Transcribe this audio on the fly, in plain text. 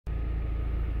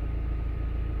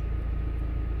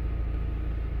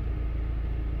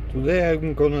Today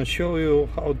I'm gonna show you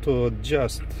how to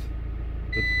adjust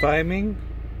the timing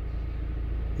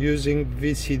using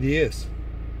vcds.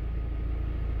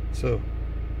 So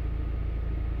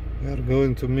we are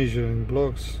going to measure in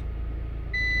blocks.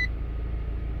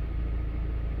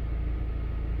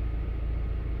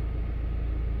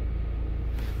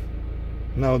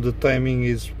 Now the timing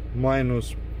is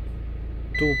minus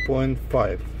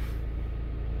 2.5.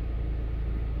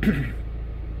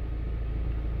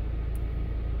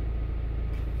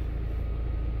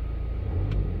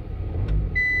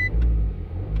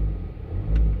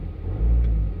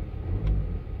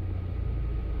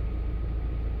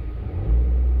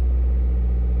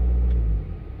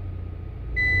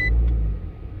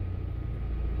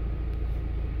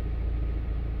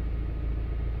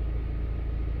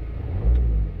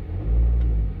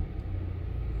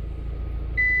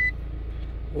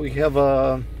 We have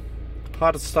a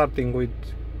hard starting with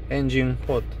engine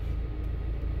hot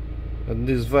at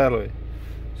this value,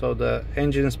 so the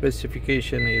engine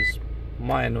specification is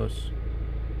minus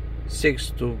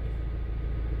 6 to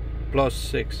plus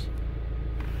 6.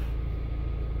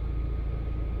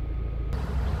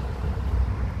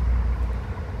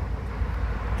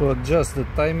 To adjust the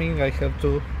timing, I have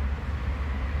to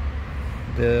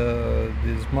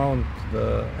dismount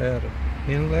the air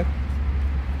inlet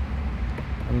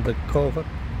and the cover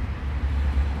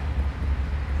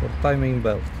for timing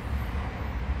belt.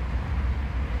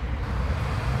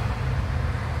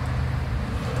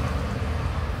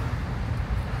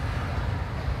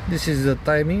 This is the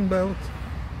timing belt.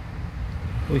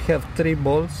 We have 3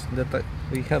 bolts that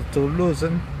we have to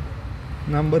loosen.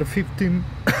 Number 15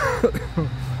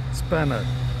 spanner.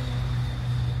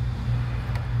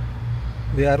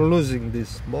 We are losing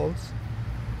these bolts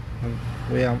and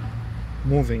we are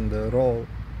moving the roll.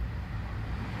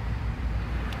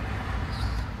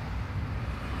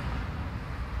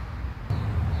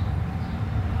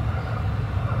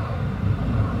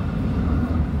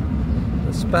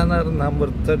 The spanner number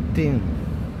 13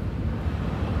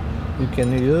 you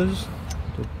can use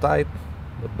to tighten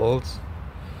the bolts.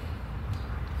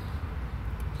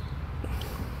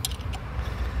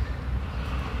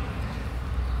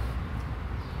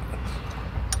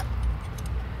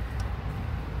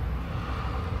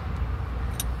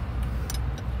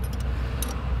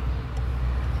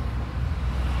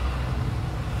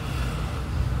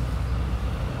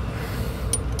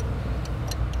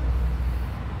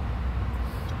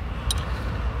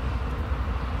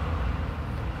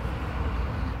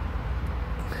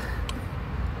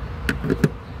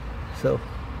 So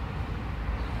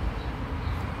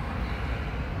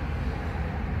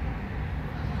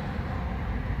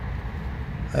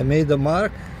I made a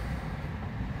mark.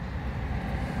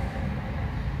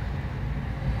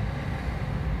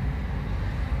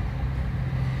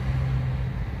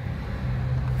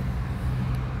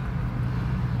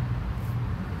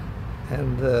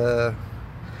 And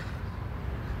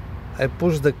I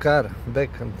push the car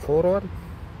back and forward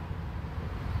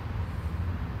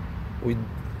with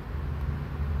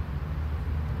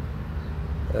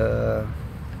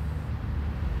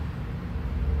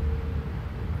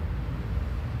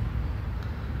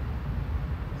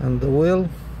and the wheel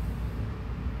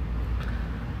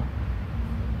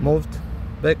moved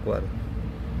backward.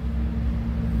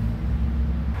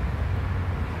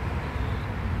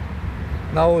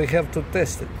 Now we have to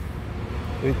test it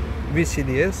with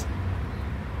vcds.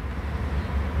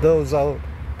 Those are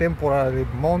temporarily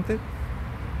mounted.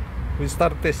 We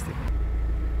start testing.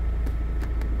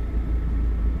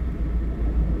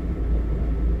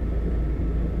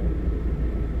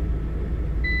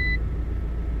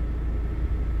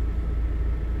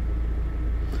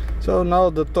 So now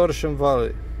the torsion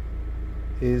value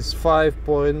is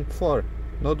 5.4,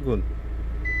 not good.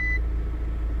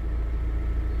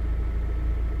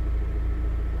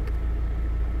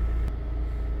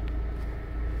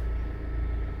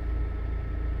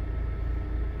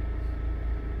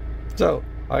 So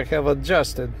I have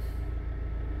adjusted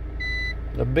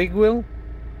the big wheel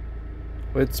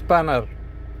with spanner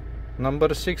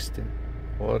number 16,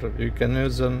 or you can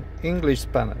use an English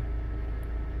spanner.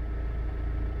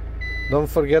 Don't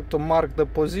forget to mark the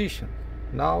position.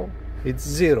 Now it's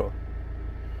 0.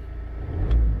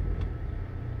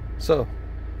 So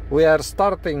we are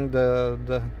starting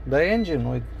the engine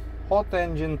with hot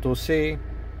engine to see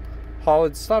how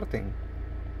it's starting.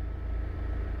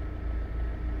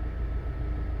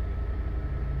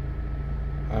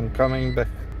 I'm coming back.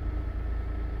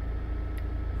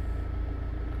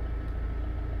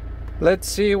 Let's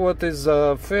see what is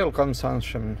fuel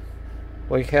consumption.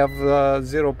 We have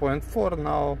 0.4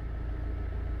 now.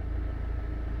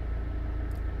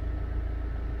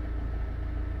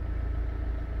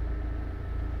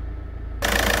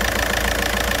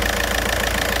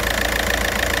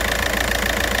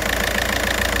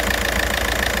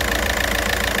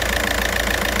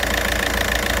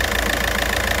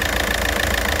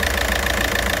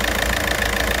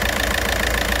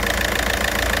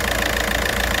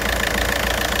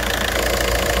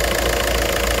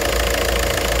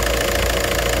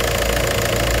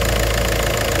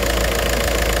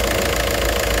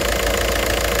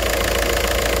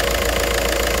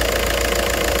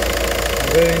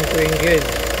 engage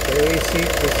the AC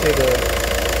to see the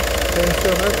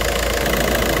tensioner.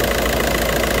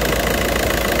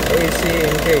 AC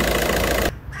engaged.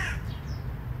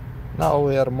 Now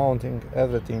we are mounting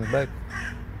everything back.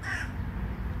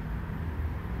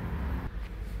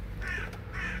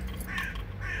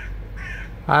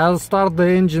 I'll start the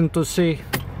engine to see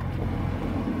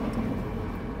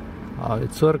how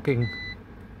it's working.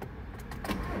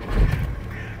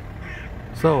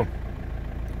 So,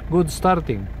 good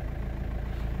starting.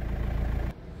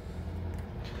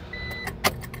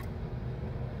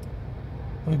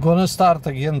 We're gonna start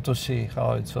again to see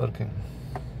how it's working.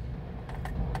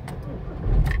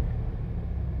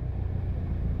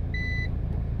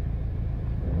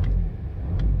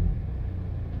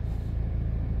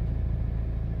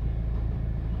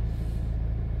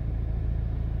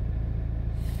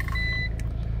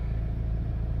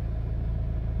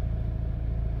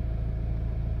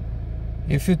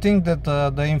 If you think that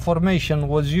the information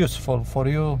was useful for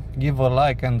you, give a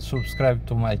like and subscribe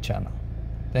to my channel.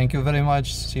 Thank you very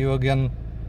much. See you again